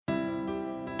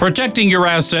protecting your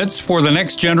assets for the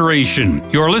next generation.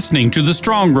 You're listening to The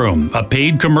Strong Room, a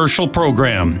paid commercial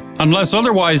program. Unless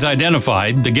otherwise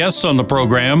identified, the guests on the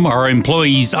program are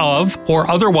employees of or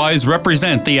otherwise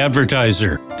represent the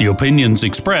advertiser. The opinions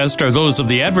expressed are those of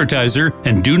the advertiser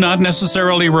and do not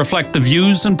necessarily reflect the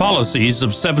views and policies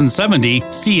of 770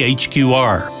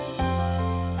 CHQR.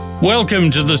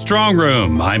 Welcome to The Strong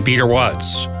Room. I'm Peter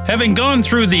Watts. Having gone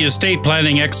through the estate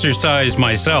planning exercise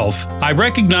myself, I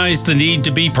recognize the need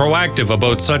to be proactive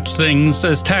about such things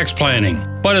as tax planning.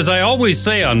 But as I always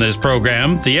say on this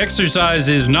program, the exercise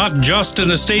is not just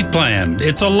an estate plan,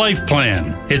 it's a life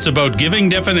plan. It's about giving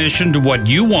definition to what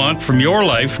you want from your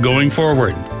life going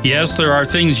forward. Yes, there are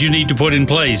things you need to put in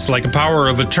place, like a power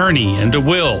of attorney and a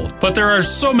will, but there are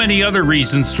so many other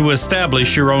reasons to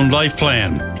establish your own life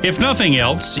plan. If nothing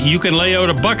else, you can lay out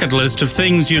a bucket list of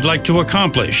things you'd like to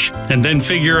accomplish, and then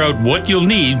figure out what you'll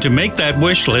need to make that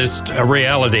wish list a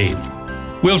reality.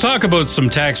 We'll talk about some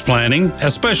tax planning,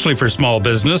 especially for small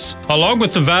business, along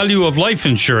with the value of life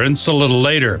insurance a little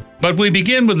later. But we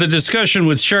begin with a discussion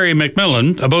with Sherry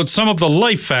MacMillan about some of the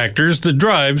life factors that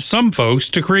drive some folks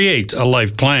to create a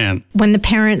life plan. When the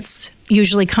parents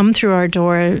usually come through our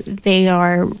door, they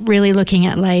are really looking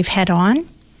at life head on.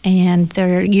 And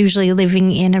they're usually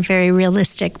living in a very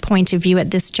realistic point of view at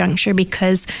this juncture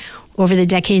because over the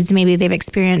decades, maybe they've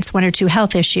experienced one or two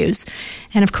health issues.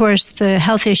 And of course, the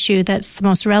health issue that's the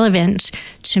most relevant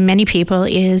to many people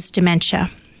is dementia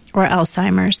or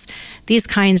Alzheimer's. These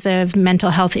kinds of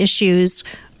mental health issues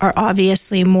are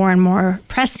obviously more and more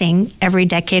pressing every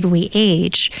decade we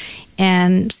age.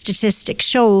 And statistics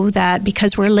show that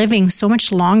because we're living so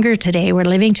much longer today, we're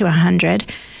living to 100,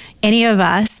 any of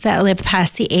us that live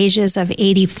past the ages of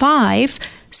 85,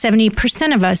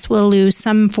 70% of us will lose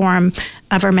some form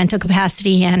of our mental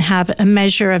capacity and have a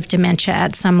measure of dementia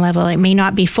at some level. It may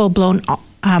not be full-blown,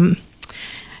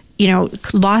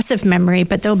 loss of memory,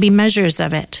 but there'll be measures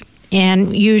of it.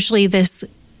 And usually this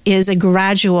is a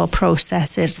gradual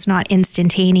process. It's not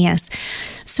instantaneous.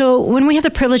 So when we have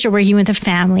the privilege of working with a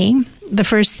family, the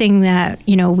first thing that,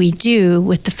 we do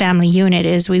with the family unit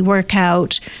is we work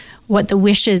out what the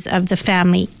wishes of the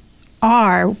family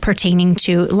are pertaining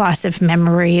to loss of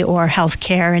memory or health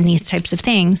care and these types of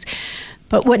things.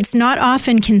 But what's not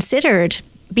often considered,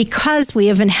 because we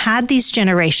haven't had these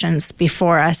generations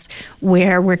before us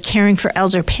where we're caring for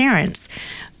elder parents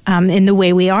in the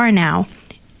way we are now,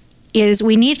 is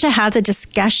we need to have the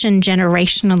discussion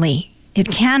generationally. It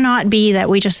cannot be that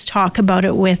we just talk about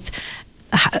it with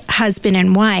husband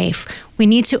and wife. We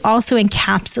need to also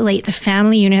encapsulate the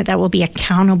family unit that will be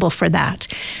accountable for that,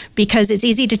 because it's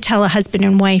easy to tell a husband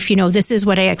and wife, this is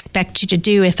what I expect you to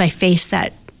do if I face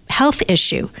that health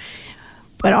issue.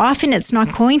 But often it's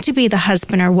not going to be the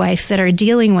husband or wife that are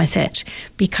dealing with it,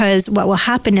 because what will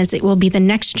happen is it will be the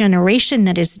next generation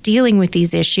that is dealing with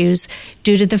these issues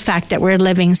due to the fact that we're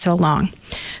living so long.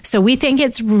 So we think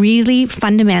it's really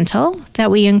fundamental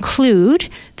that we include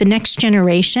the next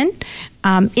generation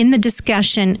in the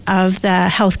discussion of the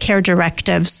healthcare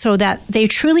directives so that they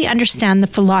truly understand the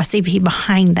philosophy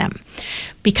behind them.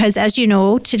 Because as you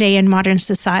know, today in modern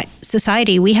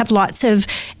society, we have lots of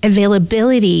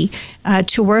availability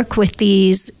to work with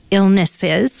these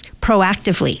illnesses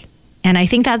proactively. And I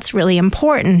think that's really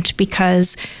important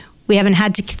because we haven't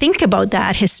had to think about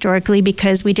that historically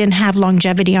because we didn't have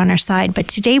longevity on our side. But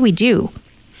today we do.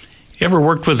 You ever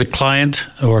worked with a client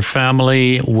or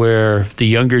family where the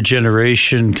younger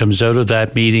generation comes out of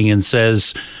that meeting and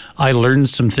says, I learned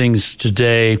some things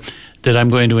today that I'm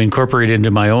going to incorporate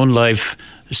into my own life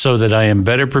so that I am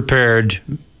better prepared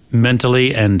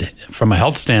mentally and from a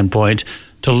health standpoint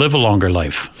to live a longer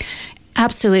life?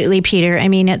 Absolutely, Peter. I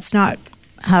mean, it's not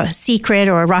a secret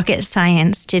or rocket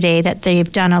science today that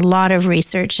they've done a lot of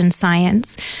research and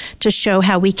science to show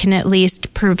how we can at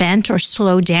least prevent or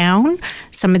slow down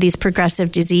some of these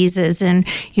progressive diseases. And,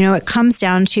 it comes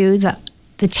down to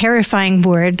the terrifying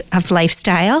word of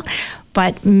lifestyle.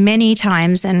 But many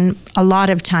times, and a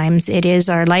lot of times, it is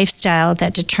our lifestyle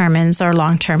that determines our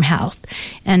long-term health.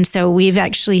 And so we've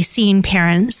actually seen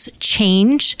parents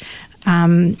change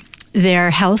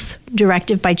their health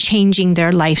directive by changing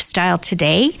their lifestyle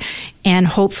today and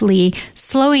hopefully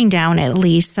slowing down at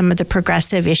least some of the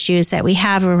progressive issues that we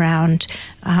have around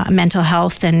mental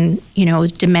health and,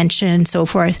 dementia and so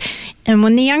forth. And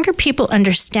when the younger people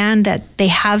understand that they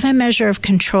have a measure of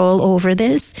control over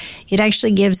this, it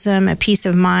actually gives them a peace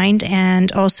of mind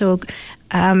and also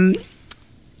an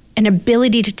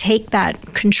ability to take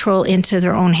that control into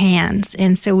their own hands.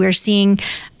 And so we're seeing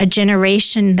a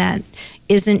generation that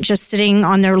isn't just sitting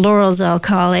on their laurels, I'll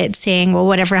call it, saying, well,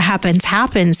 whatever happens,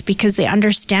 happens, because they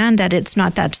understand that it's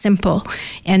not that simple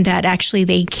and that actually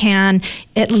they can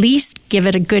at least give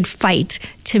it a good fight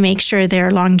to make sure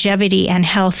their longevity and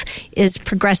health is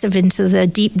progressive into the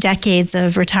deep decades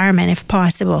of retirement if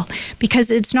possible.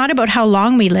 Because it's not about how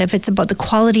long we live, it's about the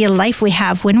quality of life we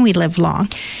have when we live long.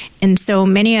 And so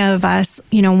many of us,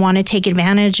 want to take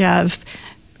advantage of.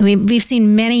 We've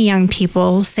seen many young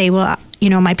people say, well,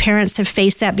 my parents have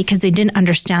faced that because they didn't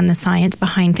understand the science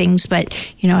behind things, but,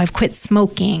 I've quit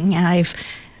smoking, I've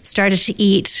started to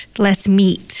eat less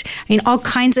meat. All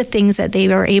kinds of things that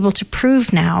they are able to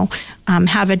prove now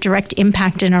have a direct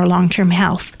impact in our long-term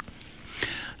health.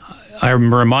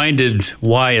 I'm reminded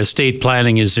why estate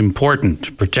planning is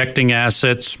important: protecting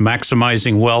assets,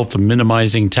 maximizing wealth, and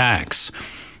minimizing tax.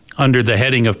 Under the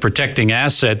heading of protecting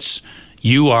assets,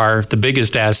 you are the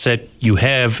biggest asset you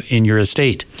have in your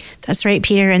estate. That's right,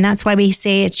 Peter. And that's why we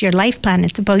say it's your life plan.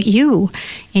 It's about you.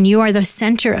 And you are the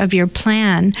center of your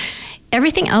plan.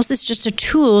 Everything else is just a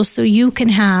tool so you can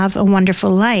have a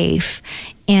wonderful life.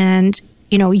 And,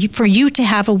 for you to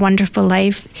have a wonderful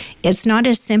life, it's not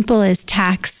as simple as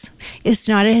tax. It's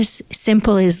not as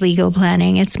simple as legal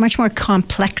planning. It's much more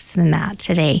complex than that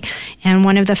today. And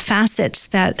one of the facets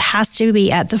that has to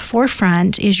be at the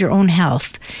forefront is your own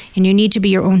health. And you need to be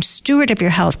your own steward of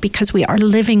your health because we are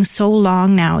living so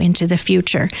long now into the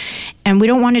future. And we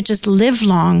don't want to just live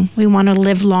long. We want to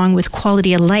live long with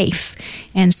quality of life.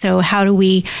 And so how do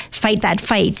we fight that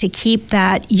fight to keep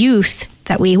that youth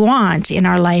that we want in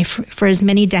our life for as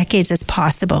many decades as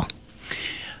possible?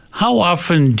 How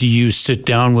often do you sit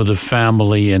down with a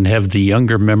family and have the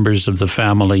younger members of the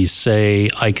family say,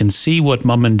 I can see what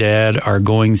mom and dad are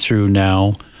going through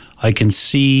now. I can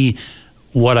see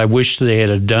what I wish they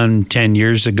had done 10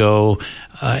 years ago,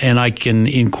 and I can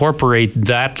incorporate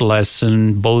that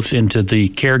lesson both into the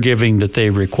caregiving that they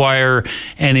require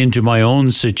and into my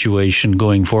own situation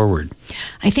going forward?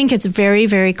 I think it's very,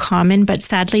 very common, but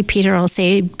sadly, Peter, I'll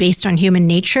say based on human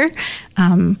nature,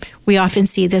 we often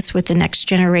see this with the next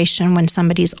generation when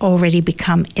somebody's already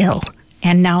become ill.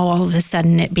 And now all of a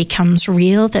sudden it becomes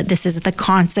real that this is the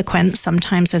consequence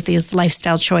sometimes of these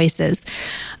lifestyle choices.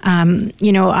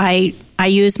 I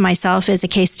use myself as a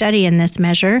case study in this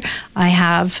measure. I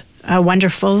have a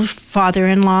wonderful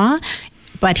father-in-law,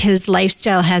 but his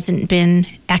lifestyle hasn't been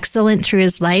excellent through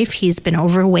his life. He's been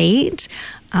overweight,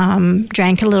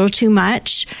 drank a little too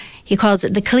much. He calls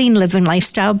it the clean living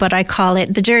lifestyle, but I call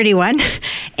it the dirty one.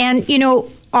 And,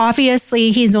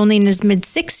 obviously, he's only in his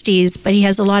mid-60s, but he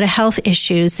has a lot of health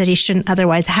issues that he shouldn't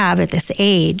otherwise have at this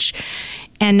age.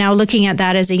 And now looking at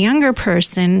that as a younger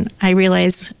person, I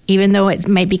realize even though it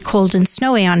might be cold and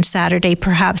snowy on Saturday,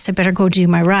 perhaps I better go do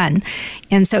my run.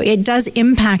 And so it does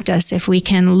impact us if we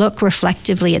can look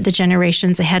reflectively at the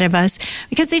generations ahead of us,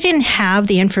 because they didn't have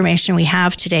the information we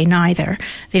have today neither.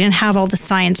 They didn't have all the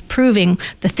science proving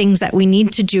the things that we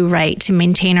need to do right to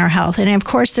maintain our health. And of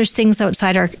course, there's things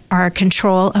outside our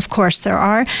control. Of course there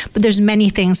are, but there's many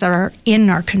things that are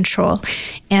in our control.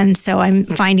 And so I'm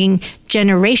finding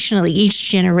generationally, each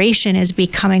generation is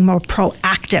becoming more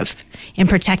proactive in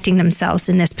protecting themselves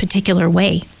in this particular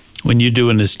way. When you do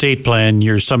an estate plan,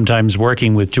 you're sometimes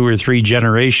working with 2 or 3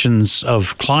 generations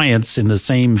of clients in the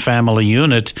same family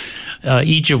unit,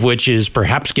 each of which is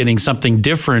perhaps getting something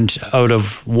different out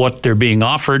of what they're being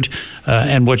offered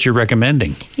and what you're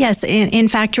recommending. Yes. In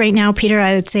fact, right now, Peter,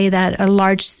 I would say that a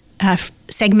large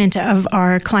segment of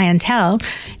our clientele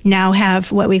now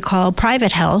have what we call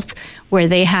private health, where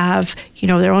they have,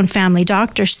 their own family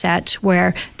doctor set,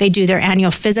 where they do their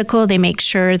annual physical, they make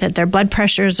sure that their blood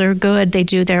pressures are good, they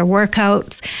do their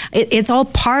workouts. It's all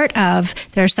part of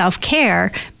their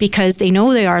self-care because they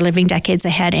know they are living decades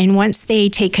ahead. And once they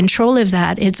take control of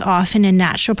that, it's often a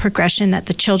natural progression that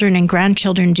the children and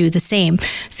grandchildren do the same.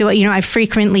 So, I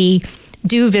frequently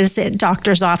do visit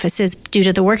doctors' offices due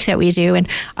to the work that we do, and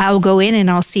I'll go in and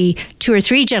I'll see 2 or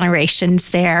 3 generations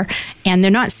there, and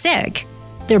they're not sick.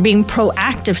 They're being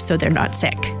proactive so they're not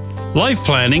sick. Life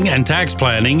planning and tax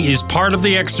planning is part of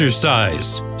the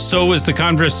exercise. So is the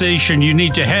conversation you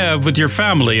need to have with your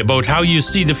family about how you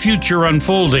see the future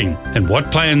unfolding and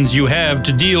what plans you have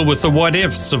to deal with the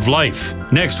what-ifs of life.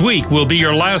 Next week will be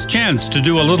your last chance to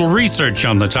do a little research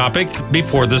on the topic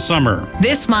before the summer.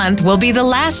 This month will be the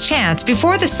last chance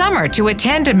before the summer to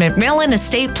attend a MacMillan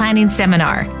Estate Planning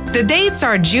Seminar. The dates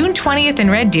are June 20th in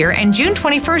Red Deer and June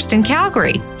 21st in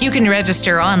Calgary. You can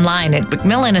register online at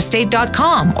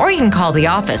MacMillanestate.com, or you can call the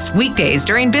office weekdays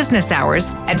during business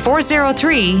hours at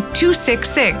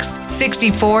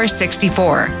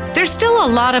 403-266-6464. There's still a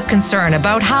lot of concern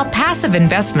about how passive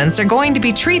investments are going to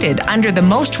be treated under the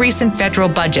most recent federal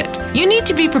budget. You need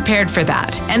to be prepared for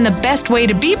that, and the best way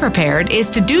to be prepared is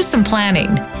to do some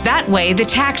planning. That way, the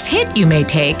tax hit you may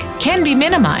take can be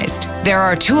minimized. There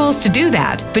are tools to do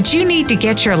that, but you need to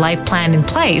get your life plan in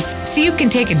place so you can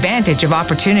take advantage of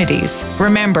opportunities.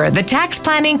 Remember, the tax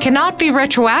planning cannot be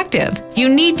retroactive. You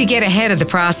need to get ahead of the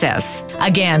process.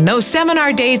 Again, those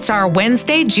seminar dates are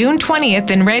Wednesday, June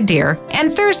 20th in Red Deer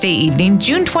and Thursday evening,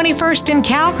 June 21st in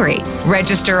Calgary.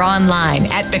 Register online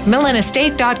at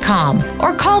MacMillanestate.com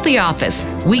or call the office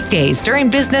weekdays during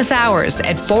business hours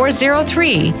at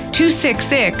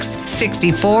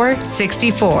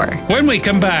 403-266-6464. When we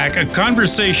come back, a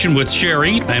conversation with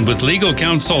Sherry and with legal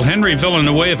counsel Henry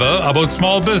Villanueva about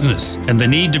small business and the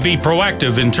need to be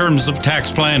proactive in terms of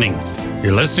tax planning.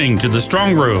 You're listening to The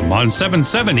Strong Room on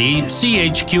 770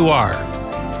 CHQR.